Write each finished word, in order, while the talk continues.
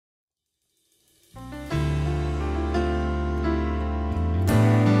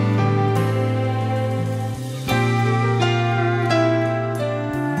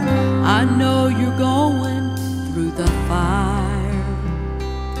you're going through the fire.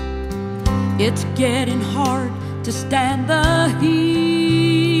 It's getting hard to stand the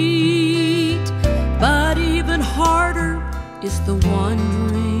heat, but even harder is the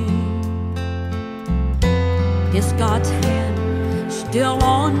wondering, is God's hand still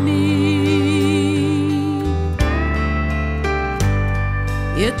on me?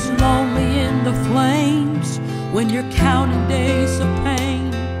 It's lonely in the flames when you're counting days of pain,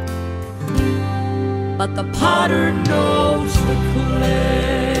 but the potter knows the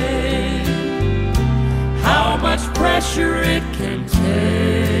clay, how much pressure it can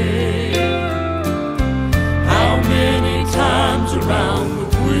take, how many times around the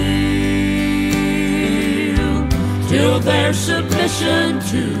wheel, till there's submission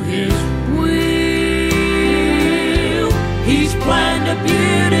to His will. He's planned a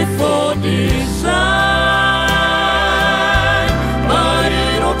beautiful design, but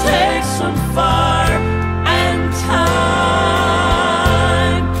it'll take some fire and time.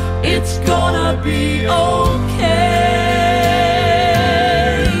 It's gonna be okay,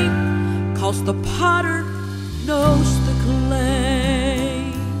 'cause the potter knows the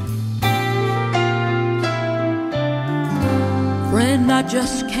clay. Friend, I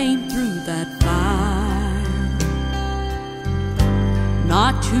just came through that fire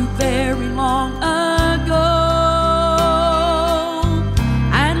not too very long ago,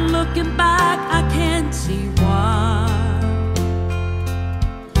 and looking back I can't see why,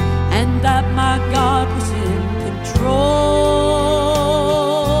 and that my God was in control.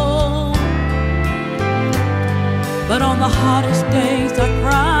 But on the hottest days I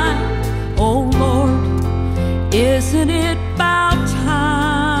cry, oh Lord, isn't it about time?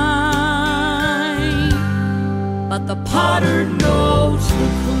 But the potter knows the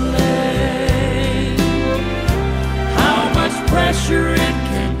clay, how much pressure it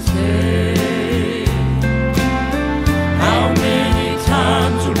can take, how many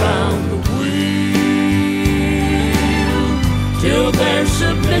times around the wheel, till there's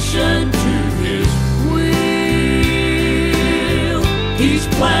submission to His will. He's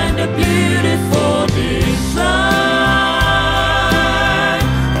planned a beautiful design,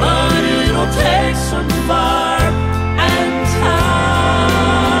 but it'll take some fire and time.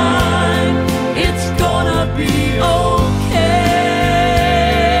 It's gonna be okay,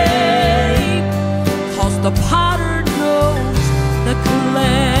 'cause the potter knows the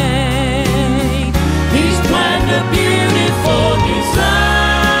clay. He's planned a beautiful design,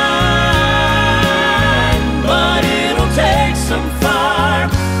 but it'll take some fire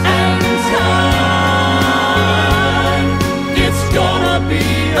and time. It's gonna be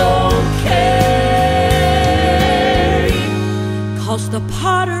okay, 'cause the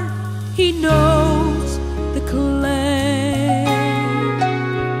potter, He knows the clay.